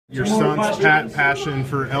Your son's passion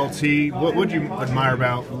for LT, what would you admire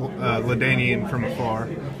about LaDainian from afar?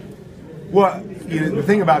 Well, the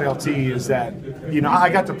thing about LT is that, I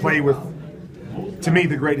got to play with, to me,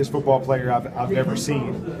 the greatest football player I've ever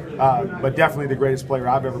seen, but definitely the greatest player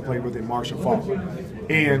I've ever played with in Marshall Faulk.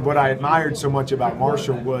 And what I admired so much about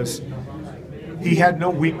Marshall was he had no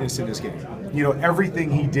weakness in his game.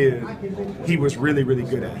 Everything he did, he was really, really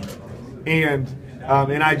good at. And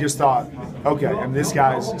I just thought, okay, this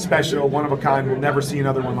guy's special, one of a kind, we'll never see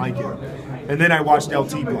another one like him. And then I watched LT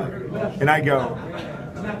play, and I go,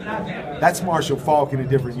 that's Marshall Faulk in a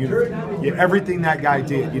different uniform. Everything that guy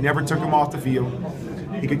did, you never took him off the field.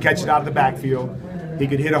 He could catch it out of the backfield. He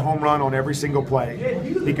could hit a home run on every single play.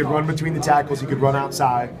 He could run between the tackles. He could run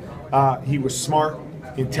outside. He was smart,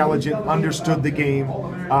 intelligent, understood the game,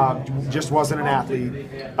 just wasn't an athlete.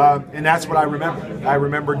 And that's what I remember. I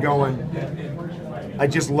remember going, I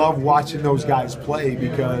just love watching those guys play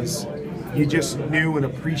because you just knew and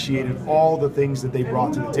appreciated all the things that they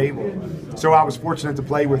brought to the table. So I was fortunate to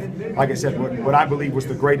play with, like I said, what I believe was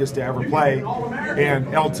the greatest to ever play. And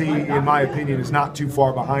LT, in my opinion, is not too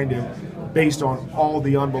far behind him based on all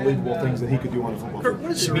the unbelievable things that he could do on the football field. What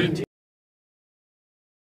does it mean to